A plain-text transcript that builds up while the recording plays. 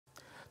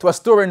To a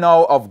story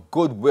now of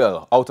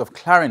goodwill out of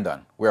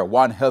Clarendon, where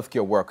one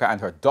healthcare worker and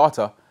her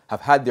daughter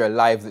have had their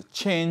lives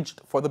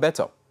changed for the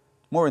better.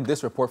 More in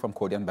this report from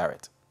Cody and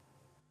Barrett.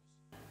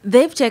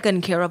 They've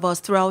taken care of us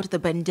throughout the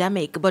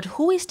pandemic, but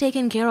who is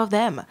taking care of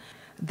them?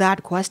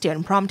 That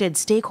question prompted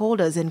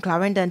stakeholders in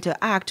Clarendon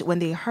to act when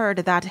they heard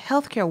that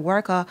healthcare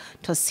worker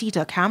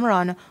Tosita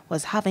Cameron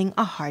was having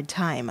a hard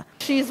time.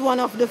 She's one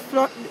of the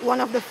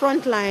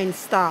frontline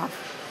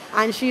staff,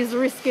 and she's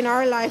risking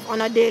her life on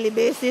a daily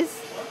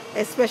basis,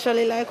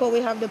 especially like how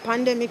we have the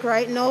pandemic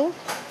right now.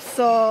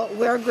 So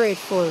we're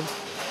grateful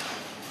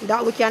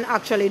that we can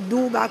actually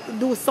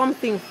do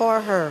something for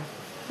her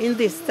in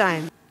this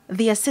time.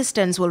 The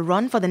assistance will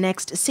run for the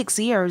next 6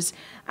 years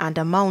and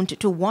amount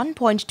to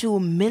 $1.2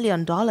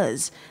 million.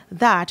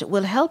 That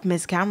will help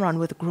Ms. Cameron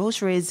with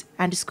groceries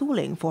and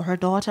schooling for her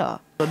daughter.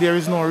 So there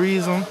is no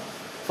reason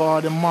for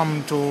the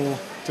mom to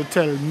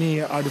tell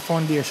me or the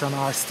foundation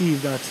or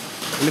Steve that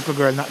the little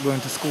girl not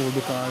going to school,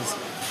 because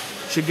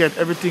she get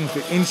everything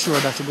to ensure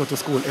that she go to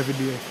school every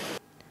day.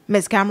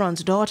 Ms.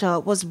 Cameron's daughter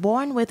was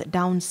born with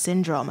Down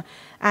syndrome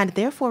and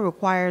therefore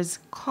requires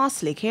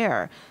costly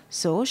care,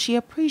 so she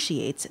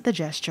appreciates the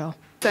gesture.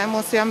 I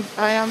must say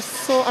I am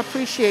so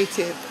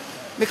appreciative,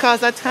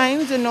 because at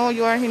times,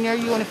 you are in your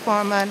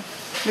uniform, and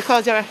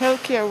because you're a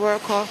healthcare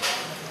worker,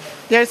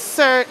 there's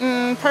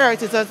certain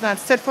priorities that's not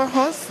set for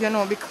us,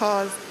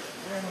 because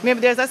maybe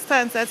there's a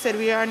stance that said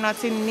we are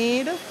not in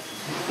need,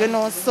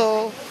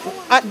 so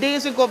at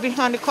days we go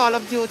behind the call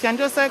of duty, and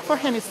just like for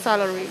any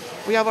salary,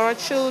 we have our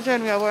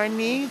children, we have our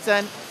needs,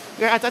 and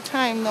we're at a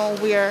time now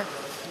where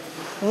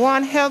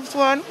one helps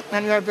one,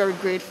 and we are very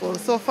grateful.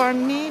 So for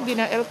me, being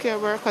a healthcare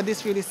worker,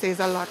 this really says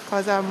a lot,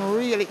 because I'm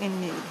really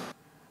in need.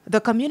 The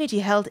community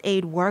health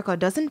aid worker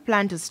doesn't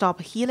plan to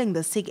stop healing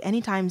the sick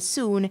anytime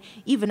soon,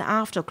 even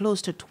after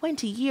close to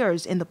 20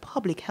 years in the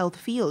public health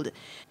field.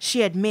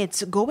 She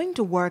admits going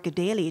to work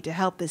daily to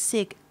help the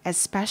sick,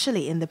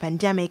 especially in the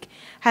pandemic,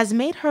 has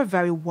made her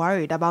very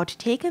worried about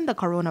taking the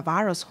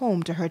coronavirus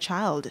home to her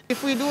child.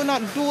 If we do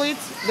not do it,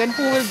 then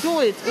who will do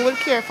it? Who will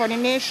care for the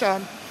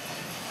nation?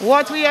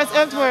 What we as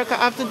health workers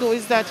have to do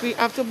is that we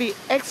have to be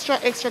extra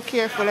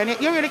careful, and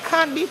you really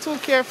can't be too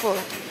careful.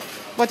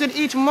 But with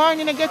each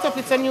morning you get up,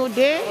 it's a new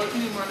day.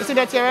 You see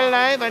that you're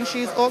alive and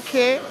she's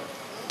okay.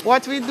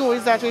 What we do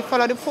is that we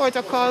follow the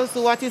protocols,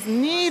 what is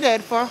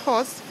needed for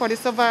us, for the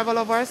survival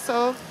of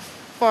ourselves,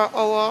 for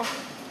our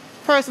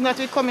person that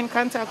we come in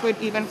contact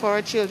with, even for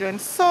our children.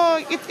 So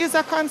it is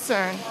a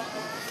concern.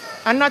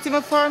 And not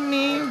even for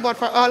me, but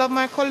for all of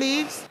my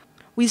colleagues.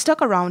 We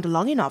stuck around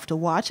long enough to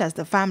watch as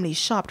the family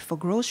shopped for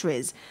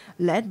groceries,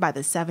 led by the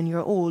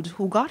 7-year-old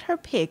who got her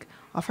pick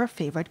of her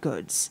favorite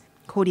goods.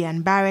 Cody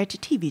and Barrett,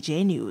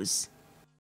 TVJ News.